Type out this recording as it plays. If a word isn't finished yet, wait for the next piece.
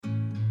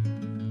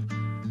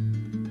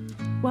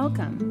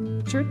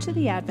Welcome. Church of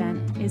the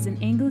Advent is an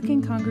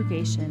Anglican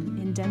congregation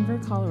in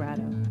Denver,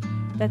 Colorado,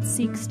 that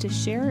seeks to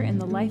share in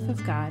the life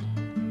of God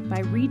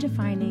by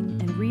redefining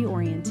and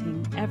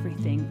reorienting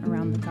everything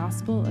around the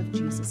gospel of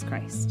Jesus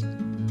Christ.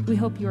 We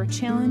hope you are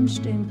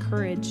challenged,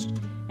 encouraged,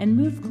 and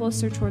moved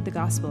closer toward the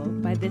gospel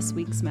by this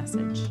week's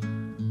message.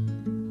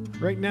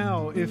 Right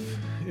now,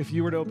 if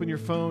you were to open your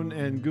phone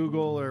and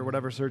Google or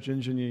whatever search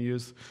engine you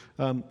use,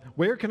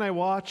 where can I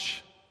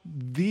watch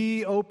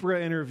the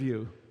Oprah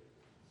interview?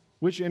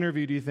 Which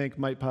interview do you think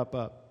might pop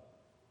up?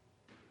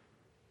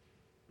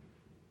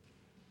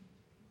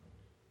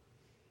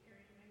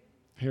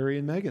 Harry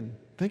and Meghan.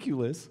 Thank you,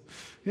 Liz.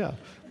 Yeah,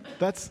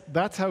 that's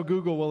how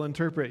Google will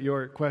interpret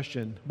your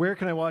question. Where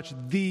can I watch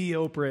the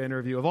Oprah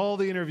interview? Of all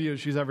the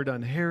interviews she's ever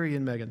done, Harry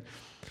and Meghan.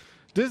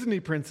 Disney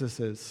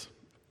princesses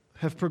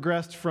have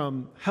progressed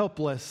from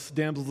helpless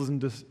damsels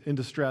in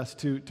distress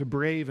to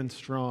brave and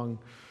strong.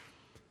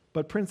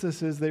 But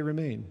princesses, they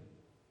remain,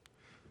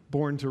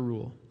 born to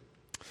rule.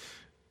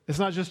 It's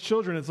not just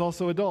children, it's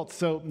also adults.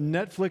 So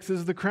Netflix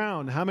is The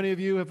Crown. How many of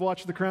you have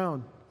watched The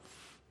Crown?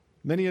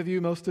 Many of you,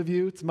 most of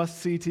you. It's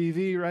must-see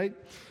TV, right?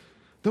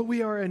 Though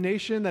we are a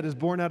nation that is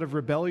born out of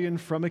rebellion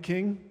from a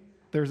king,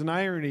 there's an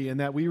irony in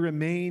that we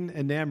remain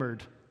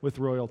enamored with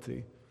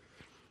royalty.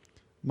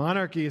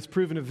 Monarchy has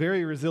proven a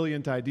very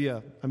resilient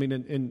idea. I mean,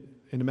 in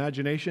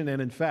imagination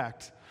and in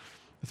fact.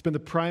 It's been the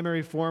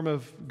primary form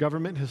of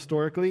government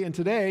historically. And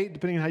today,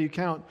 depending on how you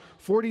count,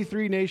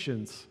 43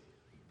 nations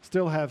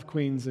still have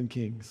queens and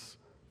kings.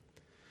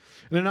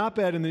 In an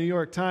op-ed in the New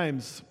York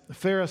Times,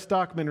 Farah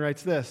Stockman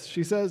writes this.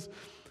 She says,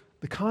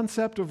 "The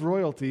concept of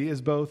royalty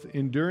is both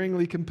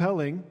enduringly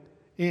compelling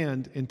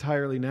and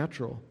entirely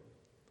natural.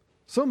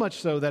 So much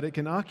so that it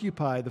can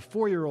occupy the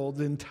 4-year-old's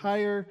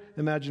entire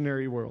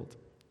imaginary world.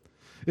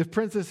 If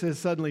princesses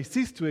suddenly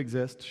ceased to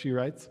exist," she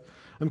writes,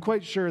 "I'm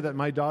quite sure that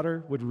my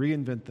daughter would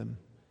reinvent them."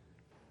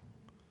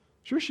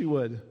 Sure she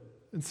would,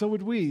 and so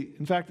would we.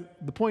 In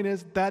fact, the point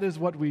is, that is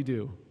what we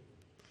do.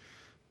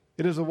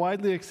 It is a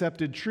widely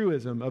accepted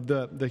truism of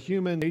the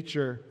human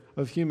nature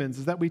of humans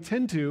is that we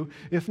tend to,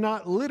 if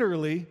not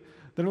literally,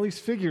 then at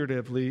least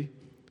figuratively,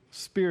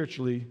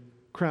 spiritually,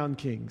 crown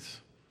kings.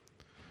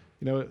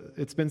 You know,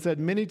 it's been said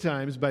many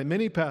times by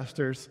many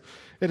pastors,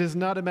 it is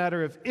not a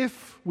matter of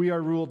if we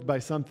are ruled by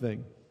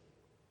something,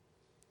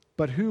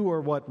 but who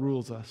or what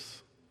rules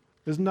us.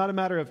 It is not a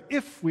matter of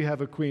if we have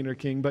a queen or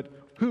king, but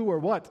who or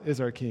what is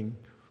our king.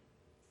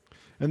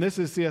 And this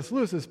is C.S.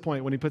 Lewis's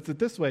point when he puts it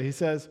this way. He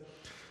says,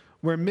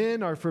 where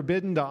men are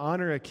forbidden to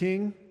honor a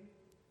king,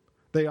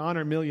 they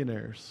honor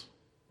millionaires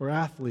or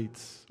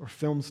athletes or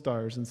film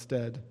stars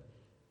instead.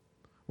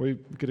 Or we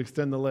could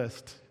extend the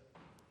list.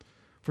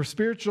 For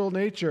spiritual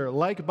nature,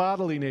 like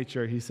bodily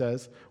nature, he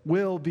says,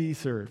 will be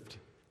served.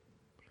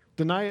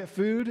 Deny it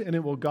food and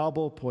it will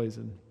gobble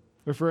poison,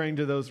 referring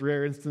to those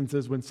rare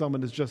instances when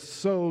someone is just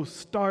so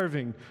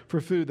starving for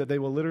food that they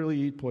will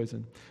literally eat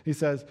poison. He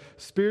says,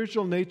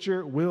 spiritual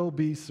nature will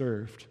be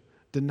served.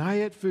 Deny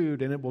it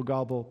food and it will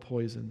gobble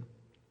poison.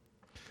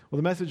 Well,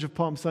 the message of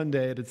Palm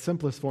Sunday at its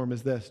simplest form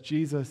is this: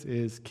 Jesus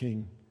is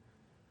King.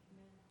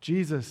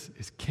 Jesus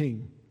is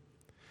King.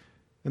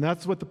 And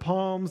that's what the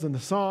palms and the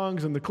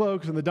songs and the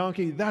cloaks and the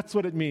donkey, that's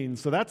what it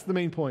means. So that's the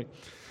main point.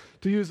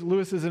 To use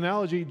Lewis's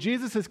analogy,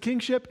 Jesus'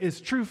 kingship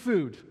is true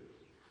food.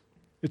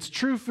 It's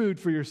true food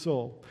for your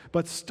soul.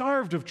 But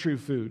starved of true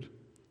food,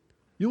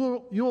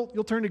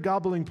 you'll turn to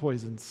gobbling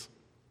poisons.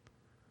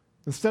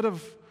 Instead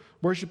of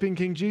worshiping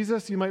King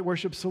Jesus, you might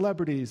worship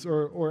celebrities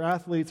or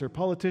athletes or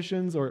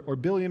politicians or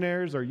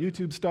billionaires or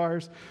YouTube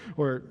stars,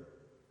 or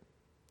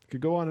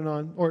could go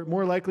on, or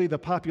more likely the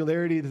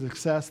popularity, the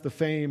success, the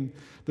fame,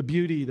 the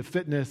beauty, the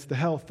fitness, the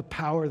health, the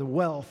power, the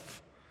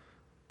wealth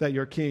that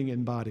your king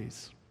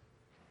embodies.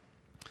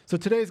 So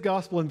today's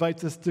gospel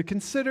invites us to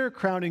consider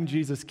crowning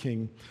Jesus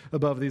king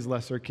above these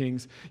lesser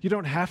kings. You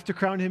don't have to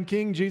crown him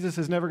king. Jesus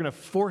is never going to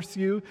force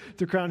you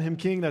to crown him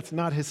king. That's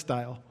not his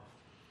style.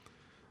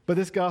 But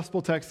this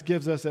gospel text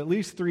gives us at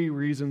least 3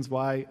 reasons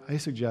why I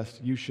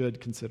suggest you should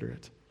consider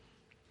it.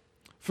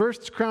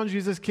 First, crown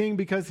Jesus king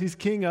because he's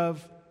king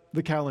of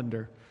the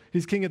calendar.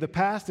 He's king of the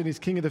past and he's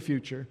king of the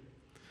future.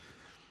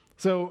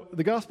 So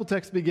the gospel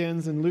text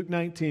begins in Luke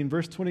 19,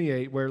 verse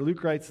 28, where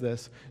Luke writes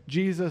this: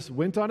 Jesus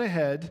went on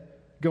ahead,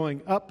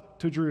 going up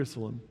to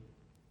Jerusalem.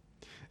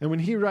 And when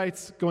he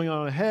writes going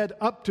on ahead,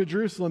 up to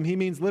Jerusalem, he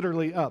means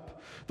literally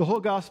up. The whole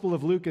Gospel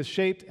of Luke is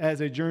shaped as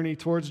a journey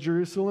towards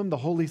Jerusalem, the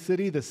holy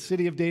city, the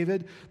city of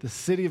David, the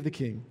city of the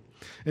king.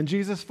 And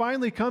Jesus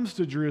finally comes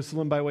to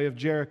Jerusalem by way of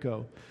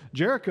Jericho.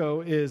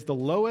 Jericho is the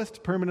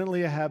lowest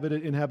permanently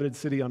inhabited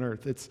city on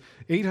earth. It's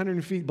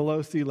 800 feet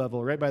below sea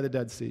level, right by the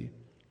Dead Sea.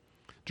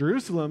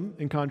 Jerusalem,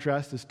 in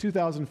contrast, is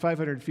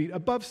 2,500 feet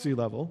above sea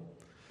level.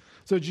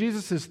 So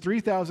Jesus'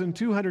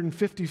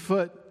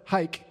 3,250-foot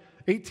hike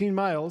 18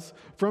 miles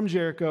from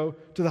Jericho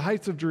to the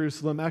heights of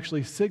Jerusalem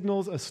actually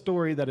signals a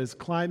story that is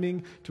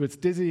climbing to its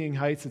dizzying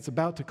heights. It's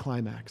about to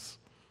climax.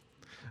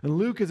 And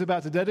Luke is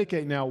about to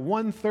dedicate now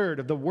 1/3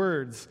 of the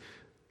words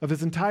of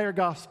his entire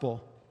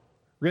gospel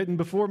written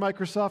before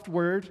Microsoft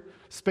Word,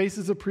 space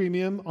is a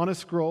premium on a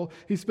scroll.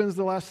 He spends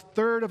the last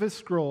third of his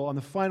scroll on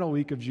the final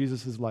week of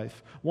Jesus'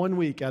 life. 1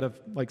 week out of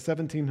like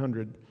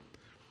 1,700.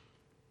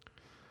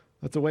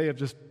 That's a way of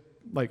just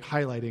like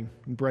highlighting,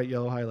 bright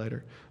yellow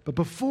highlighter. But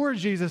before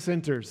Jesus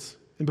enters,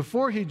 and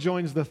before he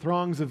joins the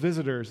throngs of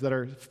visitors that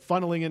are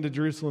funneling into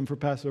Jerusalem for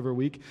Passover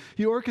week,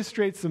 he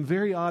orchestrates some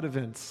very odd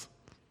events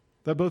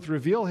that both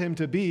reveal him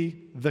to be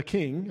the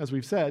king, as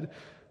we've said,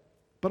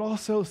 but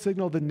also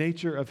signal the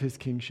nature of his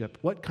kingship,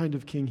 what kind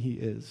of king he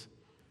is.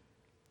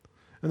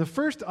 And the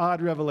first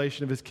odd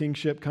revelation of his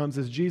kingship comes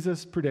as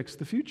Jesus predicts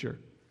the future.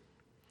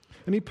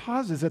 And he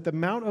pauses at the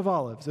Mount of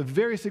Olives, a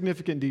very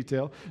significant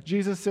detail.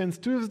 Jesus sends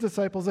 2 of his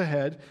disciples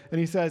ahead, and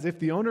he says, if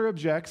the owner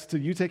objects to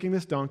you taking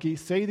this donkey,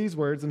 say these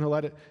words, and he'll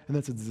let it. And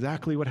that's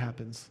exactly what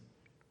happens.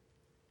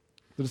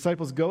 The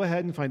disciples go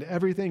ahead and find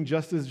everything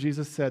just as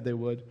Jesus said they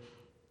would.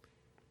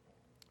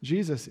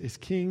 Jesus is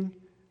king.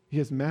 He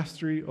has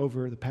mastery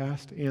over the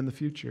past and the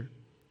future.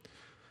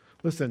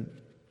 Listen,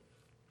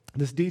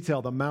 this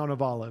detail, the Mount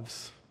of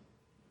Olives.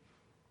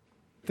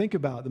 Think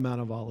about the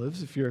Mount of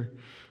Olives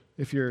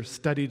if you're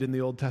studied in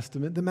the Old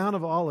Testament. The Mount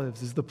of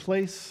Olives is the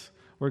place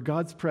where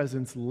God's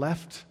presence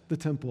left the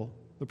temple,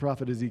 the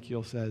prophet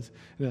Ezekiel says.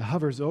 And it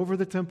hovers over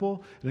the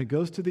temple, and it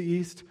goes to the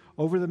east,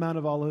 over the Mount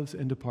of Olives,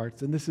 and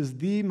departs. And this is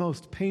the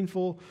most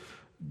painful,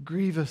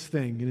 grievous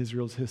thing in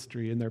Israel's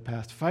history in their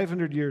past,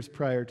 500 years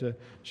prior to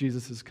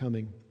Jesus'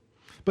 coming.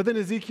 But then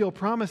Ezekiel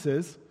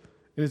promises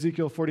in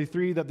Ezekiel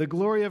 43 that the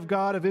glory of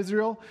God of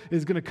Israel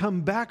is going to come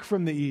back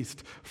from the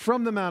east,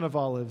 from the Mount of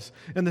Olives,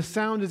 and the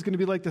sound is going to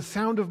be like the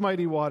sound of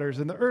mighty waters,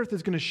 and the earth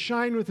is going to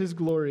shine with his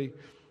glory.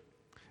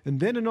 And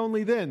then and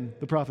only then,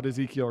 the prophet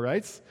Ezekiel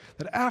writes,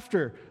 that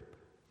after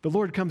the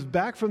Lord comes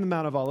back from the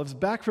Mount of Olives,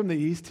 back from the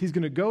east, he's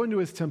going to go into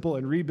his temple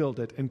and rebuild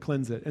it and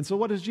cleanse it. And so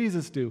what does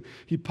Jesus do?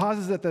 He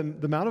pauses at the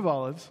Mount of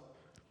Olives,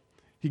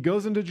 he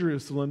goes into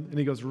Jerusalem, and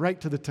he goes right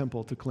to the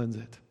temple to cleanse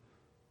it.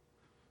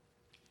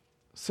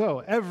 So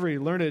every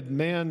learned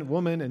man,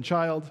 woman, and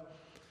child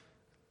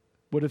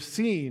would have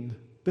seen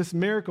this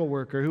miracle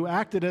worker who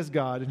acted as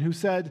God and who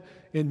said,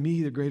 in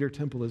me the greater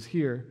temple is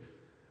here,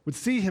 would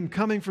see him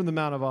coming from the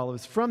Mount of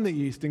Olives from the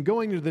east and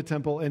going into the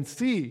temple and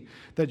see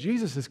that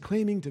Jesus is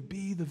claiming to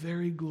be the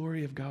very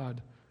glory of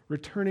God,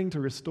 returning to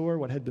restore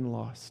what had been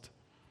lost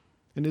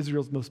in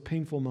Israel's most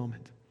painful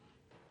moment.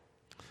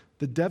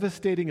 The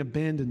devastating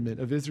abandonment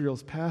of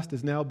Israel's past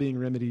is now being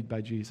remedied by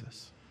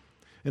Jesus.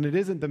 And it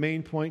isn't the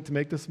main point to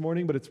make this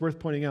morning, but it's worth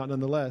pointing out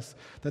nonetheless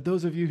that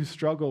those of you who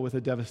struggle with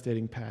a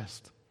devastating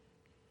past,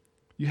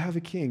 you have a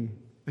king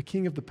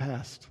of the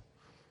past.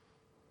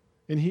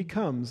 And he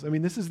comes,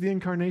 this is the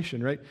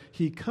incarnation, right?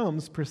 He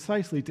comes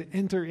precisely to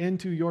enter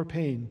into your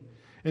pain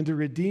and to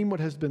redeem what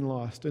has been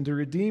lost and to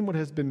redeem what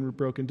has been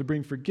broken, to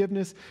bring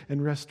forgiveness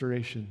and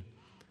restoration.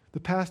 The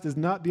past is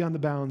not beyond the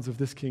bounds of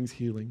this king's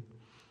healing.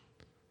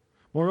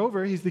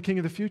 Moreover, he's the king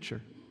of the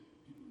future.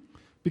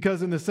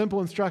 Because in the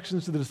simple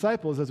instructions to the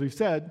disciples, as we've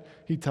said,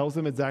 he tells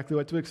them exactly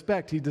what to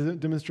expect. He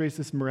demonstrates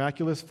this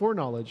miraculous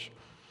foreknowledge.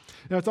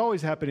 Now, it's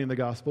always happening in the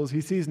Gospels.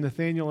 He sees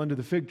Nathanael under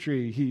the fig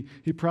tree.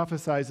 He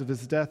prophesies of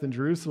his death in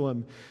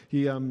Jerusalem.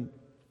 He, over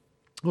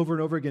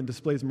and over again,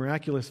 displays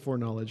miraculous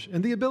foreknowledge.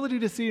 And the ability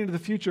to see into the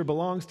future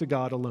belongs to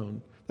God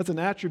alone. That's an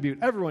attribute.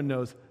 Everyone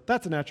knows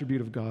that's an attribute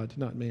of God,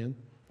 not man.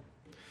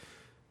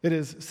 It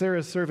is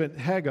Sarah's servant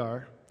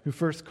Hagar who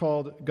first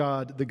called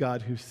God the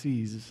God who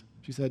sees.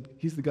 She said,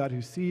 he's the God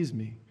who sees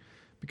me,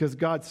 because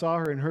God saw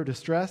her in her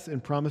distress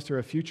and promised her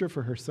a future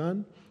for her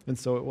son, and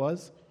so it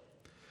was.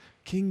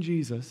 King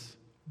Jesus,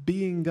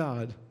 being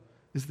God,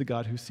 is the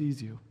God who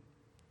sees you.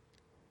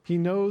 He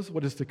knows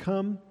what is to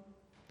come.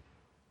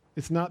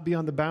 It's not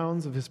beyond the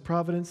bounds of his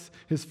providence,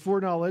 his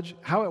foreknowledge.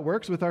 How it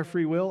works with our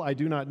free will, I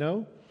do not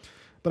know,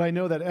 but I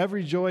know that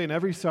every joy and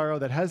every sorrow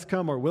that has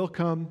come or will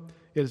come,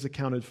 it is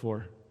accounted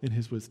for in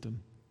his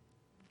wisdom.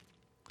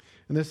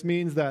 And this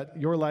means that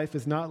your life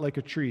is not like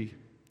a tree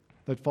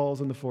that falls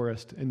in the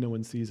forest and no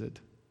one sees it.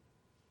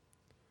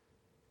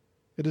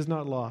 It is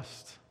not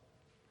lost.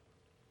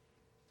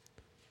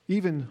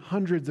 Even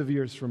hundreds of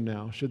years from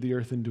now, should the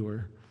earth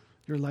endure,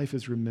 your life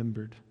is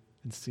remembered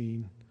and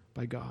seen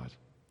by God.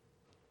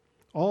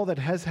 All that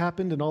has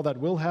happened and all that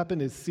will happen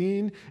is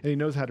seen, and he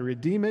knows how to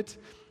redeem it.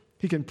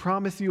 He can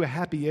promise you a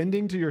happy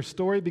ending to your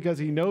story because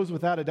he knows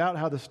without a doubt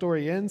how the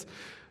story ends.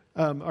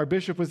 Our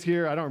bishop was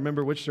here. I don't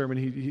remember which sermon.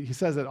 He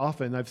says it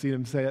often. I've seen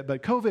him say it.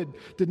 But COVID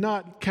did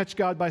not catch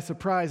God by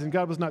surprise, and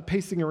God was not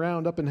pacing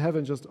around up in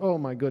heaven just, oh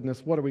my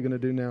goodness, what are we going to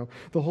do now?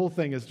 The whole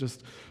thing is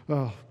just,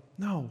 oh,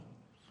 no.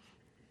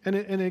 And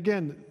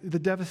again, the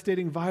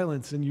devastating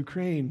violence in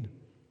Ukraine,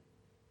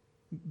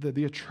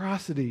 the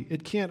atrocity,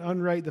 it can't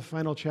unwrite the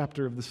final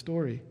chapter of the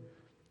story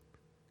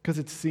because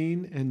it's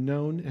seen and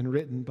known and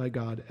written by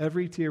God.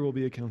 Every tear will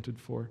be accounted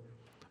for.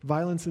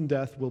 Violence and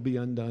death will be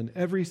undone.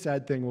 Every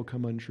sad thing will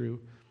come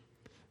untrue.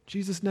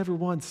 Jesus never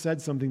once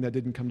said something that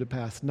didn't come to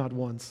pass, not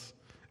once.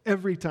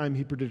 Every time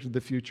he predicted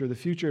the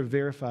future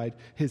verified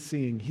his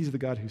seeing. He's the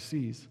God who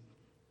sees.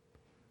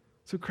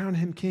 So crown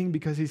him king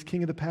because he's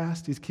king of the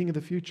past, he's king of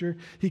the future.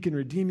 He can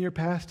redeem your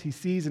past. He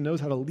sees and knows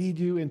how to lead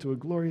you into a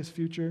glorious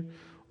future.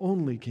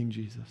 Only King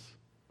Jesus.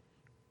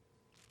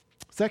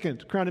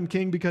 Second, crown him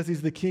king because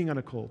he's the king on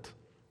a colt.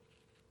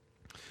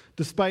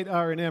 Despite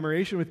our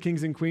enamoration with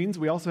kings and queens,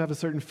 we also have a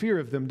certain fear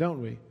of them, don't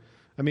we?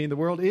 I mean, the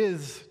world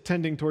is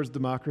tending towards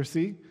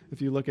democracy,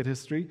 if you look at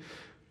history.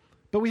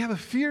 But we have a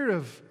fear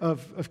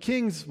of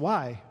kings.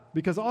 Why?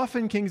 Because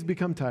often kings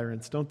become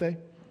tyrants, don't they?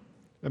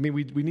 I mean,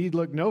 we need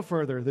look no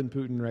further than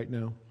Putin right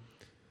now.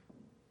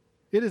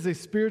 It is a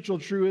spiritual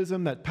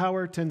truism that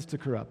power tends to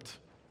corrupt.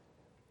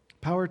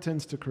 Power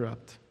tends to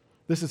corrupt.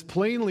 This is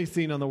plainly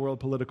seen on the world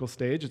political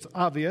stage. It's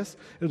obvious.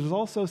 It is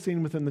also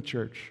seen within the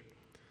church.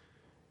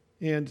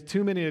 And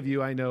too many of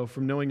you, I know,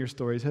 from knowing your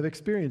stories, have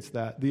experienced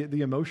that,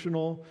 the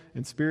emotional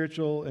and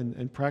spiritual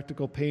and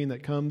practical pain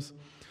that comes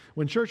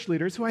when church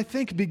leaders, who I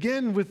think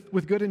begin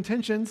with good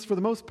intentions for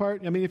the most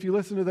part. I mean, if you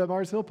listen to the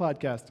Mars Hill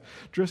podcast,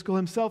 Driscoll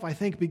himself, I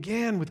think,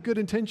 began with good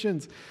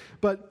intentions,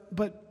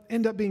 but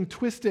end up being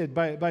twisted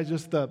by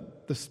just the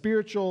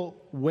spiritual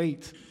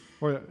weight,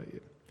 or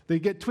they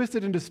get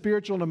twisted into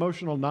spiritual and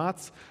emotional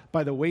knots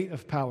by the weight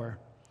of power,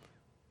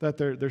 that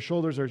their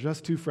shoulders are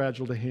just too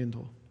fragile to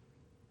handle.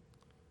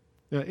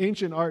 Now,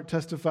 ancient art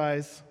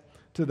testifies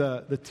to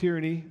the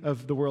tyranny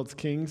of the world's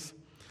kings.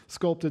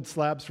 Sculpted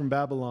slabs from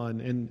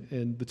Babylon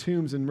and the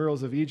tombs and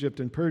murals of Egypt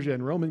and Persia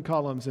and Roman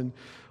columns, and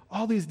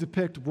all these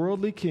depict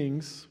worldly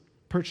kings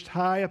perched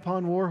high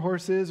upon war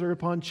horses or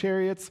upon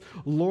chariots,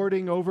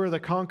 lording over the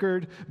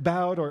conquered,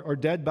 bowed, or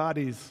dead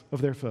bodies of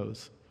their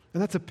foes.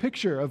 And that's a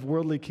picture of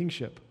worldly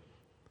kingship.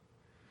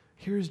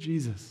 Here's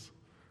Jesus,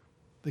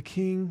 the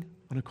king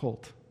on a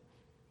colt.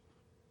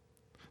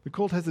 The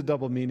colt has a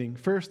double meaning.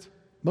 First,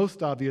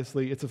 most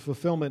obviously, it's a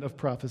fulfillment of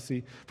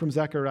prophecy from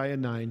Zechariah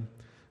 9,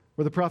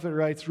 where the prophet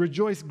writes,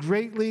 "Rejoice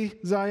greatly,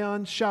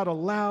 Zion, shout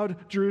aloud,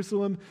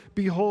 Jerusalem.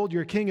 Behold,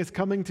 your king is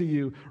coming to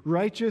you,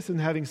 righteous and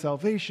having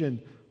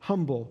salvation,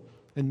 humble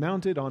and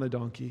mounted on a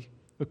donkey,"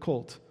 a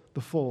colt,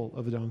 the foal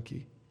of a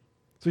donkey.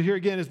 So here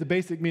again is the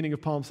basic meaning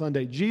of Palm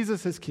Sunday.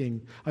 Jesus is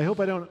king. I hope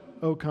I don't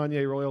owe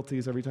Kanye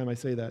royalties every time I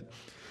say that.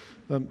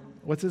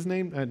 What's his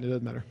name? It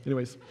doesn't matter.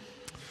 Anyways,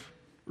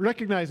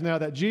 recognize now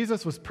that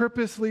Jesus was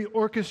purposely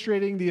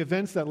orchestrating the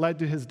events that led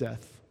to his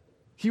death.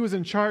 He was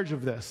in charge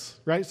of this,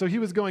 right? So he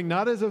was going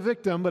not as a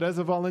victim, but as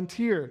a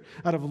volunteer,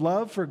 out of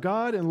love for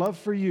God and love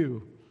for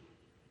you.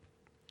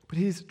 But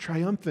he's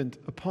triumphant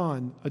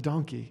upon a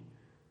donkey.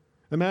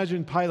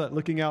 Imagine Pilate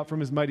looking out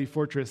from his mighty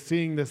fortress,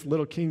 seeing this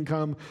little king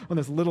come on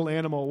this little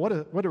animal.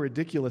 What a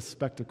ridiculous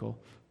spectacle.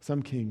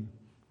 Some king,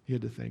 he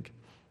had to think.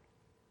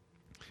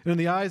 And in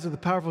the eyes of the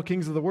powerful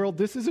kings of the world,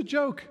 this is a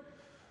joke.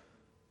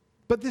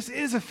 But this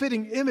is a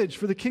fitting image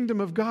for the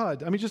kingdom of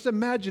God. I mean, just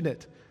imagine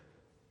it.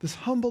 This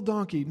humble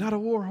donkey, not a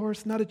war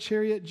horse, not a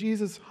chariot,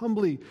 Jesus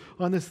humbly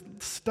on this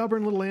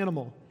stubborn little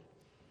animal.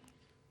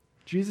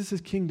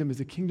 Jesus' kingdom is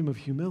a kingdom of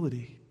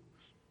humility.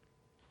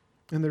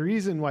 And the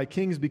reason why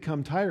kings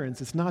become tyrants,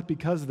 it's not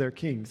because they're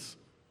kings.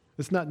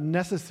 It's not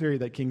necessary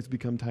that kings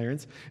become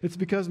tyrants. It's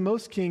because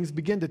most kings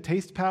begin to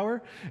taste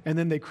power, and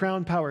then they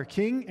crown power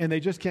king, and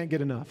they just can't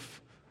get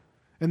enough.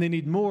 And they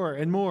need more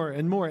and more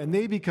and more, and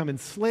they become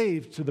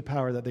enslaved to the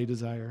power that they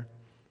desire.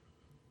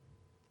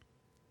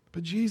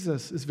 But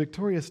Jesus is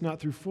victorious not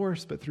through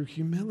force, but through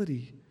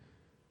humility.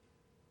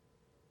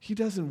 He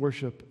doesn't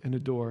worship and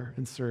adore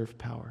and serve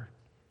power.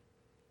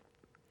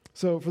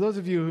 So for those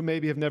of you who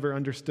maybe have never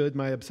understood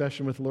my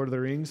obsession with Lord of the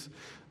Rings,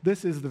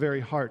 this is the very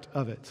heart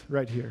of it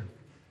right here.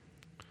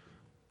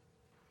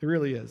 It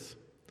really is.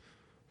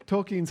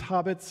 Tolkien's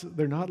hobbits,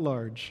 they're not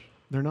large,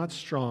 they're not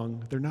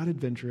strong, they're not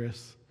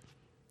adventurous.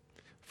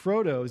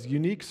 Frodo's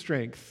unique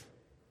strength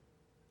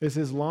is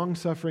his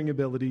long-suffering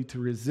ability to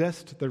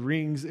resist the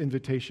ring's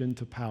invitation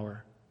to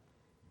power.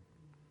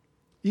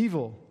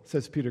 Evil,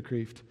 says Peter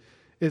Kreeft,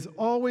 is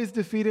always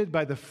defeated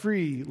by the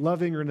free,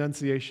 loving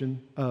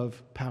renunciation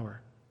of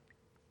power.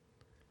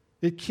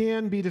 It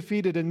can be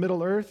defeated in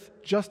Middle-earth,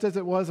 just as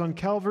it was on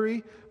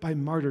Calvary, by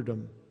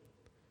martyrdom.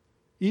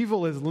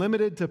 Evil is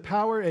limited to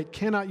power, it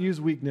cannot use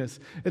weakness.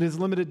 It is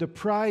limited to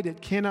pride,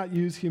 it cannot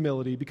use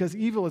humility, because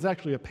evil is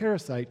actually a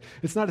parasite.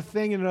 It's not a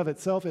thing in and of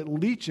itself, it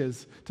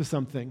leaches to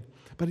something,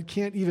 but it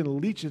can't even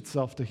leach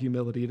itself to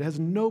humility. It has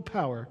no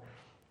power.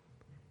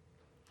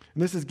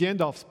 And this is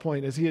Gandalf's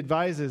point as he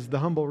advises the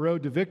humble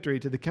road to victory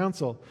to the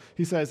council.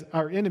 He says,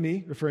 our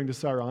enemy, referring to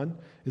Sauron,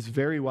 is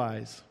very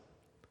wise,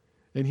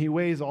 and he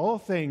weighs all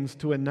things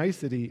to a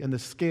nicety in the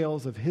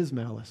scales of his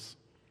malice.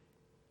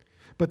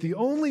 But the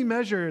only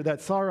measure that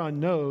Sauron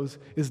knows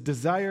is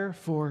desire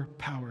for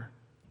power.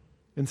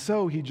 And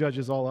so he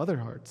judges all other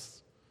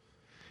hearts.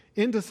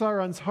 Into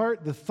Sauron's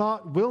heart, the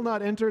thought will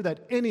not enter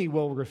that any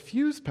will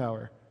refuse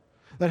power,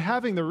 that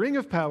having the ring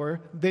of power,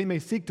 they may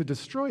seek to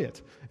destroy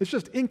it. It's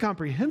just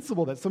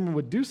incomprehensible that someone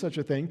would do such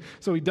a thing.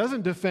 So he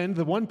doesn't defend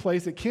the one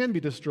place it can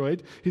be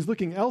destroyed. He's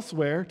looking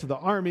elsewhere to the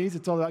armies.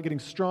 It's all about getting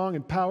strong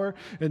and power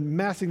and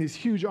massing these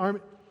huge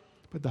armies.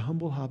 But the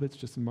humble hobbits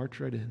just march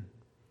right in.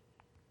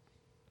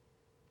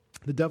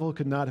 The devil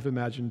could not have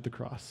imagined the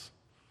cross.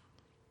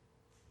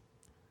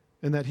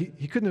 and that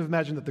he couldn't have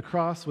imagined that the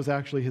cross was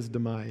actually his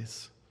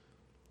demise.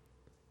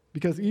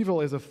 Because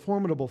evil is a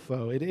formidable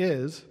foe. It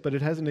is, but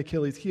it has an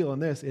Achilles heel in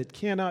this: it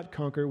cannot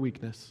conquer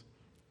weakness.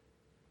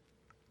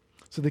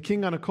 So the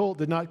king on a colt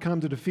did not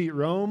come to defeat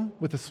Rome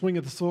with a swing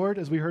of the sword,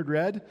 as we heard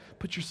read.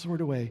 Put your sword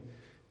away.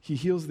 He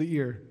heals the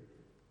ear.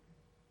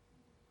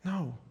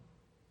 No.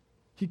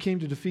 He came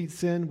to defeat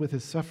sin with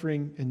his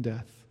suffering and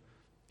death.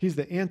 He's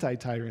the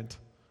anti-tyrant,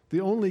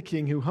 the only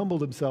king who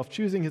humbled himself,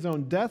 choosing his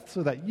own death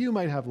so that you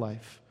might have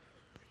life.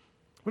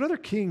 What other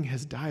king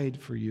has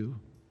died for you,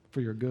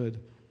 for your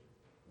good?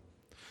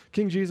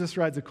 King Jesus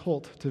rides a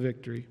colt to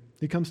victory.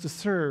 He comes to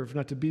serve,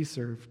 not to be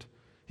served.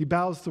 He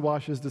bows to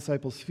wash his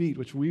disciples' feet,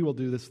 which we will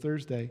do this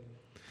Thursday.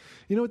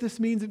 You know what this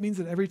means? It means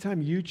that every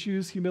time you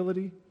choose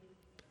humility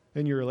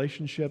in your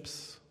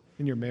relationships,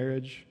 in your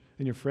marriage,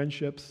 in your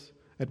friendships,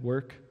 at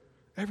work,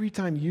 every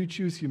time you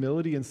choose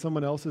humility in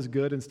someone else's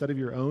good instead of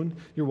your own,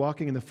 you're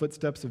walking in the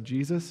footsteps of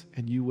Jesus,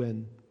 and you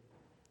win.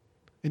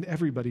 And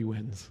everybody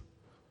wins.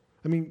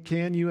 I mean,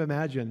 can you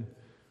imagine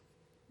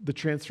the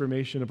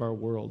transformation of our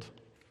world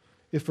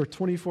if for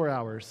 24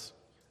 hours,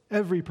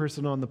 every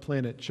person on the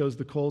planet chose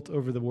the colt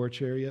over the war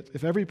chariot?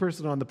 If every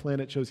person on the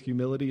planet chose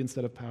humility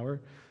instead of power,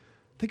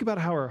 think about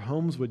how our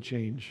homes would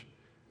change,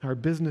 how our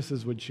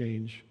businesses would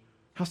change,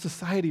 how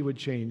society would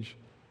change.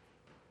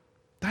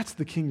 That's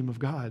the kingdom of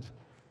God.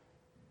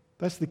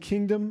 That's the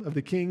kingdom of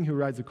the king who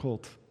rides a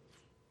colt.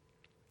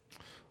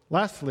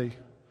 Lastly,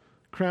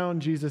 crown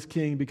Jesus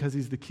king because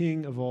he's the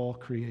king of all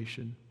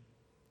creation.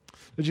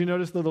 Did you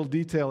notice the little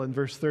detail in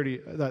verse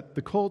 30 that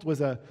the colt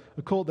was a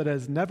colt that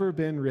has never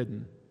been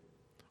ridden?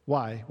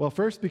 Why? Well,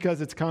 first,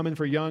 because it's common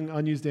for young,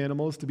 unused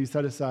animals to be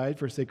set aside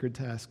for sacred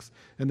tasks,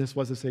 and this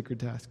was a sacred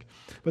task.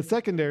 But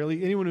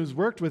secondarily, anyone who's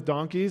worked with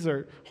donkeys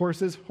or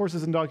horses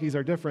and donkeys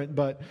are different,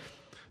 but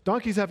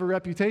donkeys have a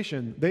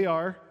reputation. They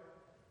are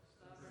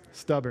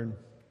stubborn.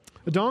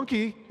 A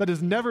donkey that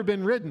has never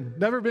been ridden,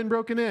 never been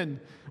broken in,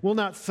 will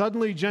not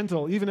suddenly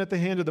gentle, even at the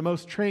hand of the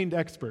most trained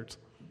expert.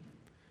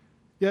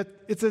 Yet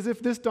it's as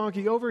if this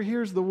donkey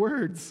overhears the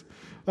words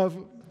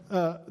of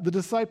the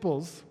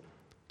disciples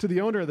to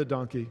the owner of the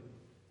donkey.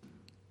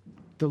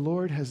 The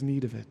Lord has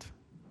need of it.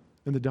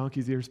 And the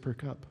donkey's ears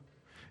perk up.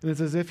 And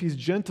it's as if he's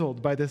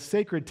gentled by this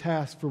sacred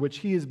task for which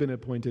he has been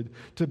appointed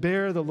to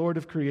bear the Lord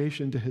of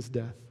creation to his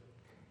death.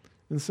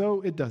 And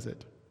so it does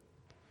it.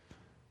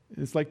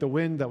 It's like the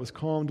wind that was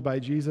calmed by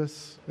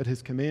Jesus at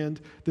his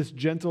command. This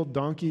gentle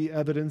donkey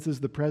evidences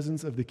the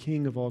presence of the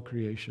King of all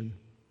creation.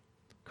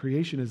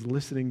 Creation is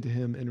listening to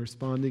him and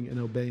responding and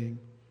obeying.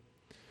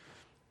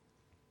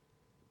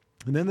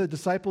 And then the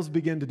disciples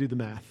begin to do the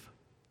math.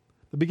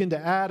 They begin to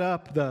add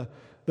up the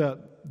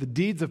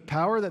deeds of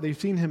power that they've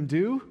seen him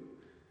do.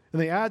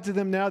 And they add to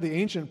them now the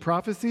ancient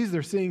prophecies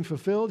they're seeing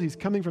fulfilled. He's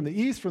coming from the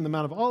east, from the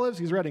Mount of Olives.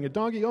 He's riding a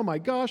donkey. Oh my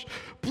gosh.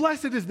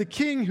 Blessed is the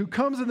King who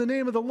comes in the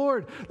name of the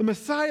Lord. The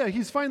Messiah,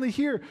 he's finally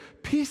here.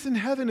 Peace in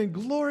heaven and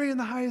glory in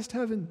the highest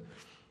heaven.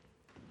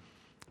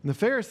 And the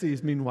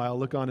Pharisees, meanwhile,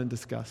 look on in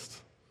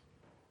disgust.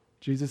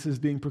 Jesus is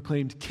being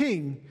proclaimed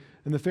king,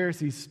 and the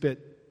Pharisees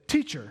spit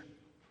teacher.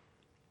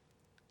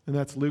 And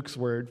that's Luke's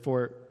word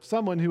for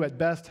someone who at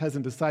best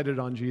hasn't decided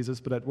on Jesus,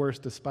 but at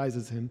worst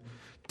despises him.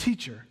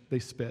 Teacher, they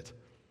spit.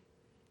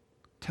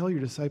 Tell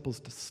your disciples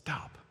to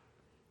stop.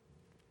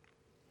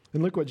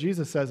 And look what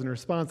Jesus says in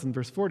response in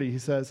verse 40. He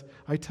says,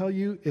 I tell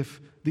you,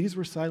 if these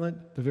were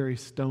silent, the very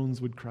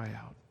stones would cry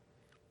out.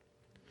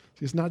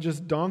 See, it's not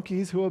just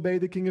donkeys who obey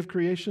the King of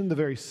creation. The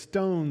very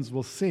stones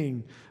will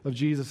sing of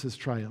Jesus'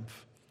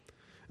 triumph.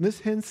 And this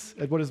hints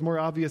at what is more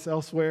obvious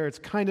elsewhere. It's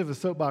kind of a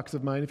soapbox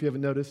of mine, if you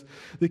haven't noticed.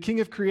 The King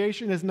of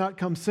creation has not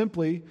come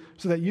simply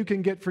so that you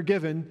can get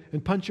forgiven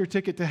and punch your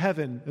ticket to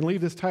heaven and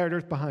leave this tired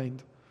earth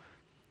behind.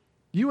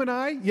 You and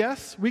I,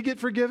 yes, we get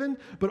forgiven,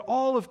 but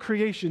all of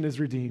creation is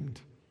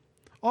redeemed.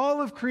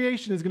 All of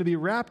creation is going to be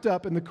wrapped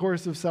up in the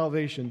course of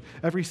salvation.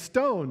 Every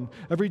stone,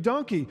 every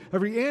donkey,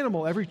 every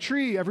animal, every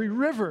tree, every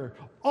river,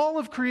 all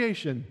of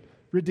creation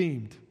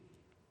redeemed.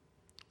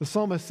 The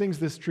psalmist sings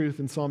this truth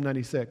in Psalm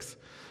 96.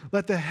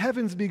 Let the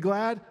heavens be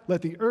glad,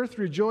 let the earth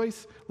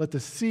rejoice, let the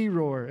sea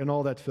roar and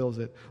all that fills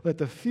it. Let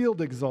the field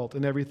exult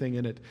and everything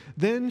in it.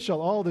 Then shall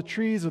all the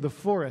trees of the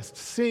forest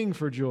sing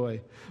for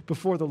joy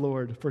before the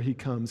Lord, for he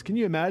comes. Can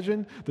you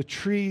imagine the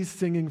trees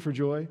singing for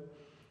joy?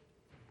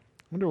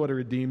 I wonder what a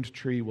redeemed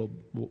tree will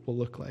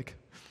look like,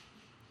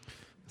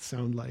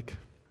 sound like.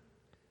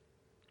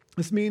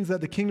 This means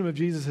that the kingdom of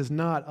Jesus is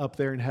not up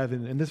there in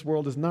heaven, and this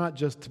world is not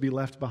just to be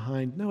left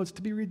behind. No, it's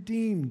to be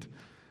redeemed.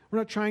 We're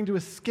not trying to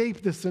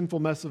escape this sinful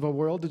mess of a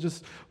world, to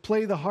just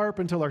play the harp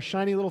until our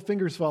shiny little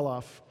fingers fall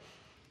off.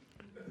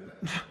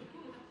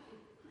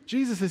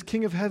 Jesus is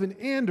King of heaven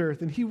and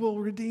earth, and he will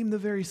redeem the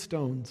very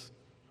stones.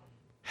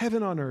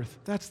 Heaven on earth,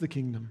 that's the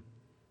kingdom.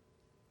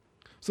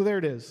 So there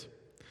it is.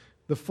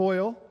 The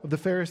foil of the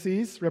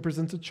Pharisees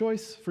represents a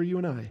choice for you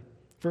and I,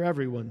 for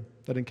everyone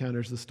that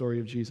encounters the story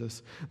of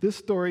Jesus. This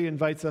story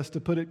invites us, to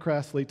put it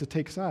crassly, to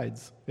take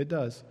sides. It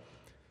does.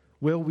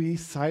 Will we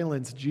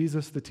silence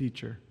Jesus the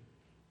teacher,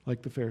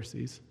 like the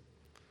Pharisees?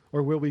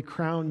 Or will we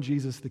crown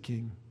Jesus the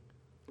King,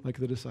 like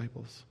the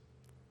disciples.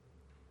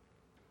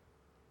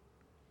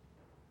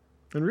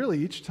 And really,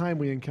 each time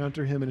we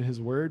encounter him in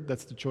his word,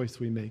 that's the choice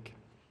we make.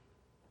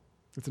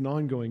 It's an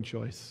ongoing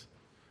choice.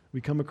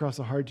 We come across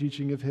a hard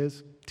teaching of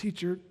his,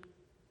 teacher,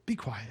 be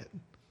quiet.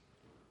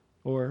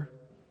 Or,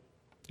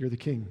 you're the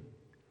king.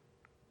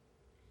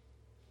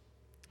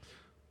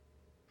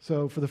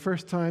 So for the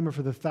first time or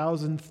for the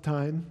 1,000th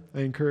time,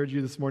 I encourage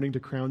you this morning to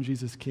crown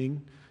Jesus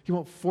king. He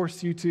won't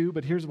force you to,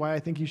 but here's why I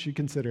think you should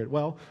consider it.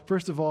 Well,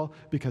 first of all,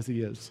 because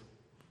he is.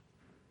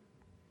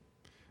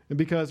 And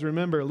because,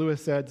 remember,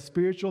 Lewis said,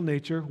 spiritual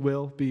nature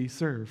will be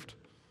served.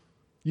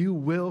 You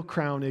will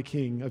crown a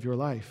king of your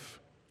life.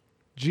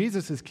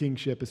 Jesus'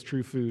 kingship is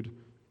true food.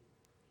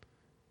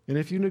 And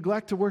if you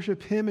neglect to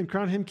worship him and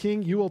crown him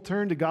king, you will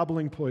turn to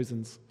gobbling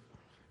poisons.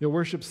 You'll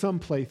worship some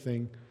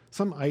plaything,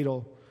 some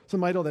idol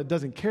that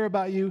doesn't care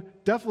about you,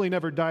 definitely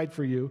never died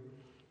for you.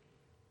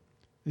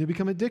 And you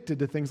become addicted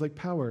to things like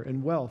power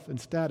and wealth and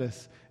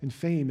status and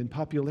fame and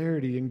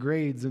popularity and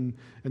grades and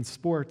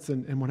sports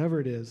and whatever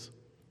it is.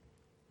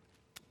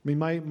 I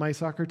mean, my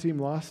soccer team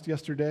lost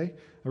yesterday,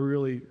 a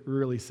really,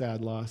 really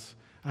sad loss.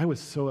 I was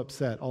so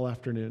upset all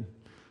afternoon.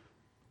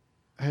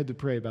 I had to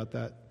pray about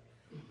that.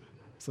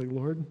 It's like,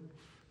 Lord,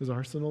 is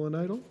Arsenal an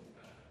idol?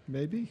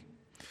 Maybe.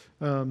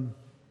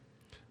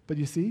 But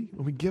you see,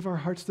 when we give our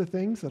hearts to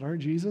things that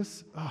aren't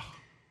Jesus,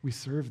 we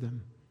serve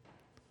them.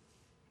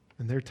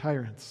 And they're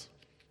tyrants.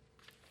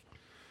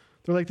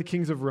 They're like the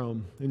kings of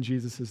Rome in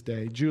Jesus'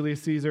 day.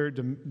 Julius Caesar,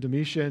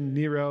 Domitian,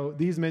 Nero,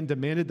 these men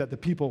demanded that the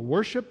people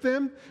worship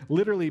them,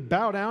 literally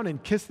bow down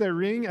and kiss their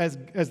ring as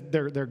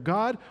their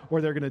God, or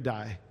they're going to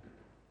die.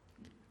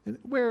 And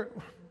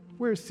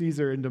where's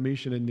Caesar and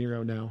Domitian and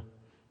Nero now?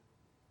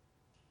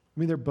 I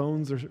mean, their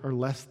bones are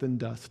less than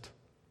dust.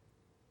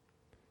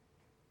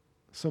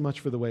 So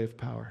much for the way of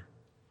power.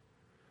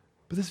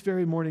 But this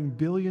very morning,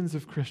 billions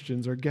of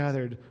Christians are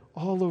gathered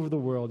all over the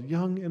world,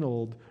 young and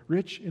old,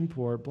 rich and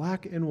poor,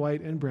 black and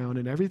white and brown,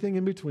 and everything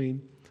in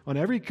between, on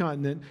every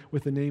continent,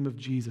 with the name of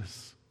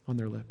Jesus on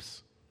their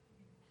lips.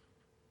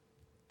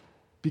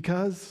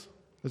 Because,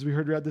 as we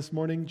heard read this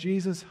morning,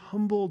 Jesus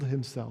humbled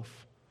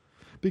himself,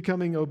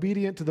 becoming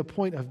obedient to the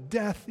point of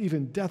death,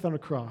 even death on a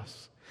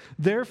cross.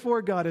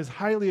 Therefore, God has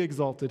highly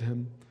exalted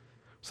him,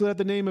 so that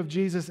the name of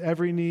Jesus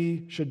every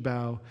knee should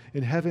bow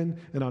in heaven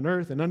and on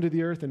earth and under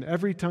the earth, and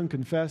every tongue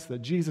confess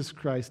that Jesus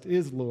Christ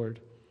is Lord,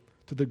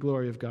 to the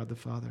glory of God the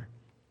Father.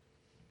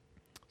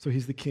 So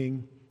he's the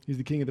king. He's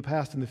the king of the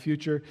past and the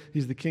future.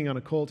 He's the king on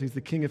a colt. He's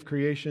the king of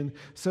creation.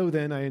 So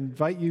then, I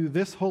invite you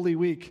this Holy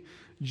Week,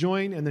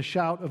 join in the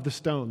shout of the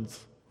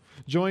stones.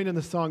 Join in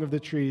the song of the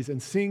trees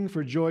and sing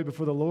for joy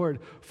before the Lord,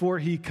 for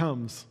he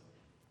comes.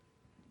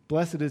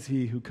 Blessed is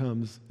he who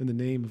comes in the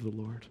name of the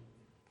Lord.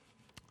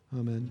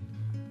 Amen.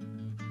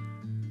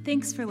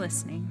 Thanks for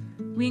listening.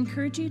 We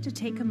encourage you to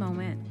take a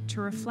moment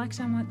to reflect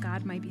on what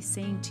God might be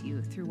saying to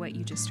you through what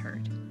you just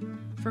heard.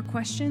 For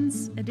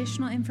questions,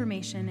 additional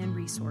information, and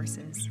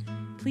resources,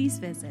 please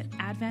visit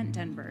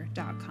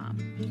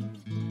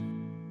adventdenver.com.